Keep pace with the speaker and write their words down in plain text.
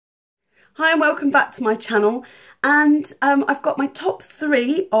Hi and welcome back to my channel, and I've got my top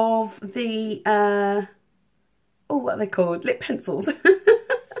 3 of the what are they called? Lip pencils.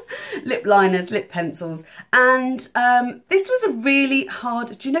 Lip liners, lip pencils. And this was a really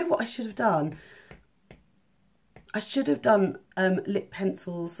hard, do you know what I should have done? I should have done lip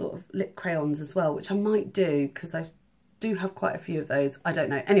pencils, sort of lip crayons as well, which I might do because I do have quite a few of those. I don't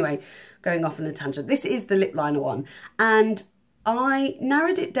know. Anyway, going off on a tangent. This is the lip liner one, and I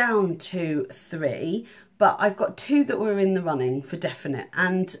narrowed it down to 3, but I've got 2 that were in the running for definite.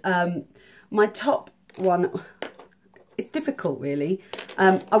 And my top one, it's difficult really.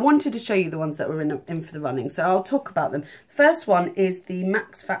 I wanted to show you the ones that were in for the running, so I'll talk about them. The first one is the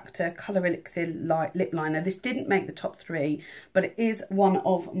Max Factor Colour Elixir Lip Liner. This didn't make the top 3, but it is one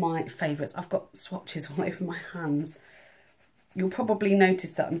of my favourites. I've got swatches all over my hands. You'll probably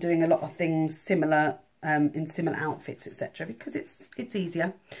notice that I'm doing a lot of things similar in similar outfits, etc., because it's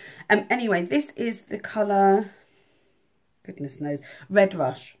easier. Anyway, this is the colour, goodness knows, Red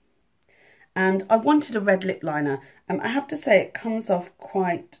Rush, and I wanted a red lip liner. I have to say it comes off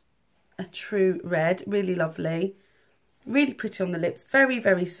quite a true red, really lovely, really pretty on the lips, very,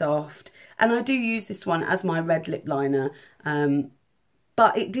 very soft, and I do use this one as my red lip liner,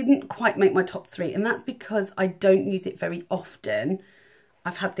 but it didn't quite make my top 3, and that's because I don't use it very often.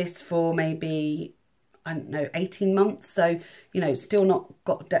 I've had this for maybe, I don't know, 18 months, so, you know, still not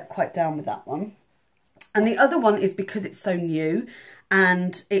got quite down with that one. And the other one is because it's so new,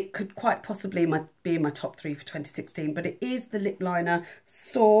 and it could quite possibly be in my top 3 for 2016, but it is the lip liner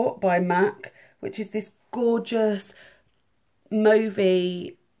Soar by MAC, which is this gorgeous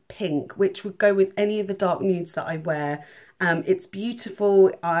mauvey pink, which would go with any of the dark nudes that I wear. It's beautiful.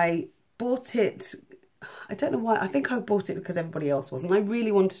 I bought it, I don't know why, I think I bought it because everybody else was, and I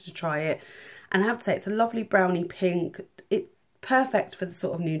really wanted to try it. And I have to say, it's a lovely brownie pink. It's perfect for the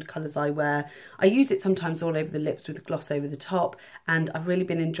sort of nude colours I wear. I use it sometimes all over the lips with a gloss over the top, and I've really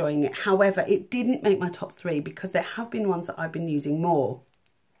been enjoying it. However, it didn't make my top 3 because there have been ones that I've been using more.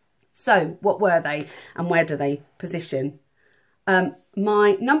 So what were they, and where do they position?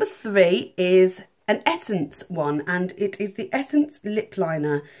 My number 3 is an Essence one, and it is the Essence Lip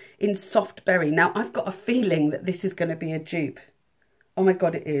Liner in Soft Berry. Now, I've got a feeling that this is going to be a dupe. Oh my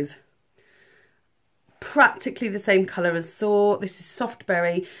God, it is. Practically the same colour as Soar. This is Soft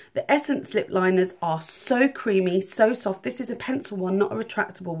Berry. The Essence lip liners are so creamy, so soft. This is a pencil one, not a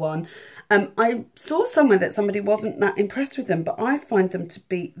retractable one. I saw somewhere that somebody wasn't that impressed with them, but I find them to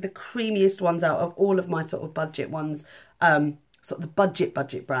be the creamiest ones out of all of my sort of budget ones, sort of the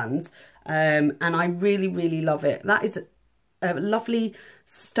budget brands. And I really, really love it. That is a lovely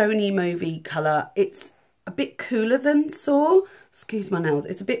stony mauvey colour. It's a bit cooler than Soar. Excuse my nails.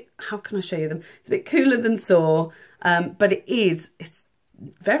 It's a bit, how can I show you them? It's a bit cooler than Soar, but it's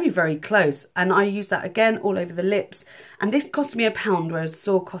very, very close. And I use that again all over the lips. And this cost me £1, whereas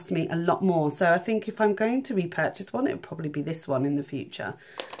Soar cost me a lot more. So I think if I'm going to repurchase one, it would probably be this one in the future,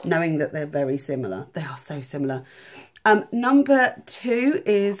 knowing that they're very similar. They are so similar. Number 2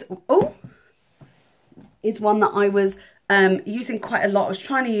 is, is one that I was using quite a lot. I was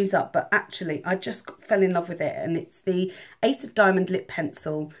trying to use up, but actually I just fell in love with it, and it's the Ace of Diamond lip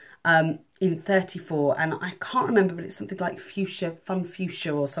pencil in 34, and I can't remember, but it's something like fuchsia, fun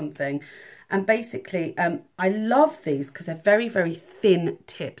fuchsia or something. And basically I love these because they're very, very thin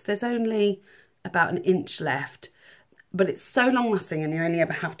tips. There's only about 1 inch left, but it's so long lasting, and you only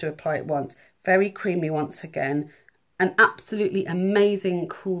ever have to apply it once. Very creamy once again, an absolutely amazing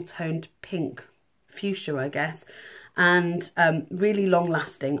cool toned pink fuchsia, I guess, and really long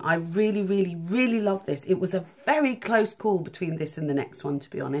lasting. I really, really, really love this. It was a very close call between this and the next one, to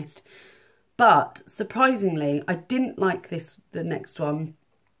be honest, but surprisingly I didn't like the next one,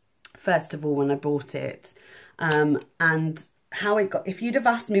 first of all, when I bought it, and how it got. If you'd have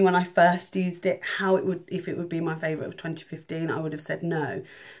asked me when I first used it if it would be my favourite of 2015, I would have said no.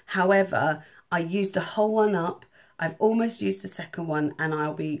 However, I used a whole one up. I've almost used the second one, and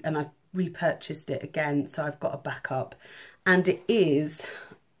I've repurchased it again, so I've got a backup. And it is,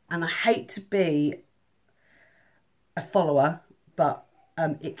 and I hate to be a follower, but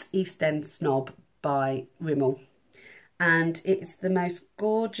it's East End Snob by Rimmel, and it's the most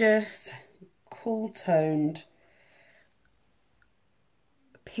gorgeous cool toned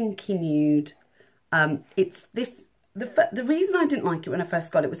pinky nude. It's this, the reason I didn't like it when I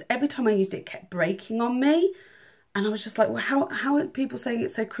first got it was every time I used it, it kept breaking on me. And I was just like, well, how are people saying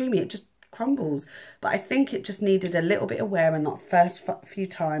it's so creamy? It just crumbles. But I think it just needed a little bit of wear in that first few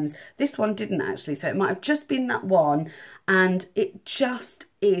times. This one didn't actually, so it might have just been that one. And it just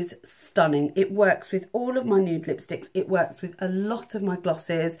is stunning. It works with all of my nude lipsticks. It works with a lot of my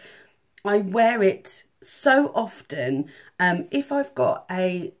glosses. I wear it so often. If I've got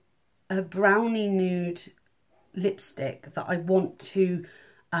a brownie nude lipstick that I want to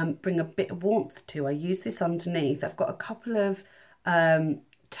bring a bit of warmth to, I use this underneath. I've got a couple of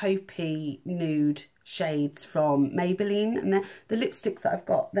taupey nude shades from Maybelline, and the lipsticks that I've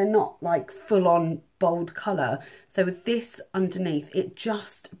got, they're not like full on bold colour, so with this underneath it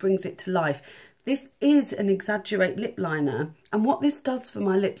just brings it to life. This is an exaggerate lip liner, and what this does for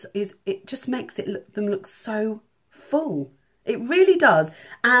my lips is it just makes them look so full. It really does.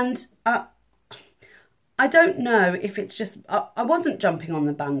 And I don't know if it's just, I wasn't jumping on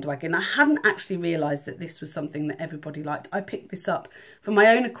the bandwagon. I hadn't actually realised that this was something that everybody liked. I picked this up for my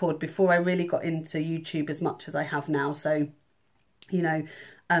own accord before I really got into YouTube as much as I have now. So, you know,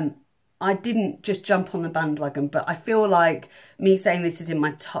 I didn't just jump on the bandwagon, but I feel like me saying this is in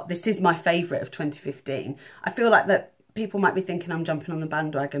my top, this is my favourite of 2015. I feel like that people might be thinking I'm jumping on the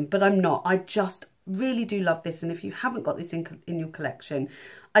bandwagon, but I'm not. I just really do love this. And if you haven't got this in your collection,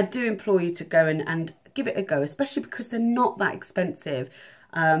 I do implore you to go and give it a go, especially because they're not that expensive.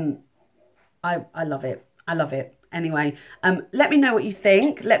 I love it. I love it. Anyway, let me know what you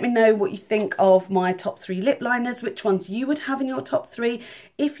think. Let me know what you think of my top 3 lip liners, which ones you would have in your top 3.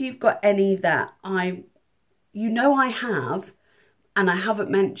 If you've got any that you know I have and I haven't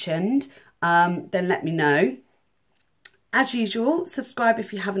mentioned, then let me know. As usual, subscribe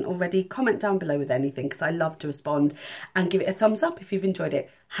if you haven't already. Comment down below with anything, because I love to respond, and give it a thumbs up if you've enjoyed it.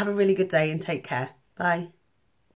 Have a really good day and take care. Bye.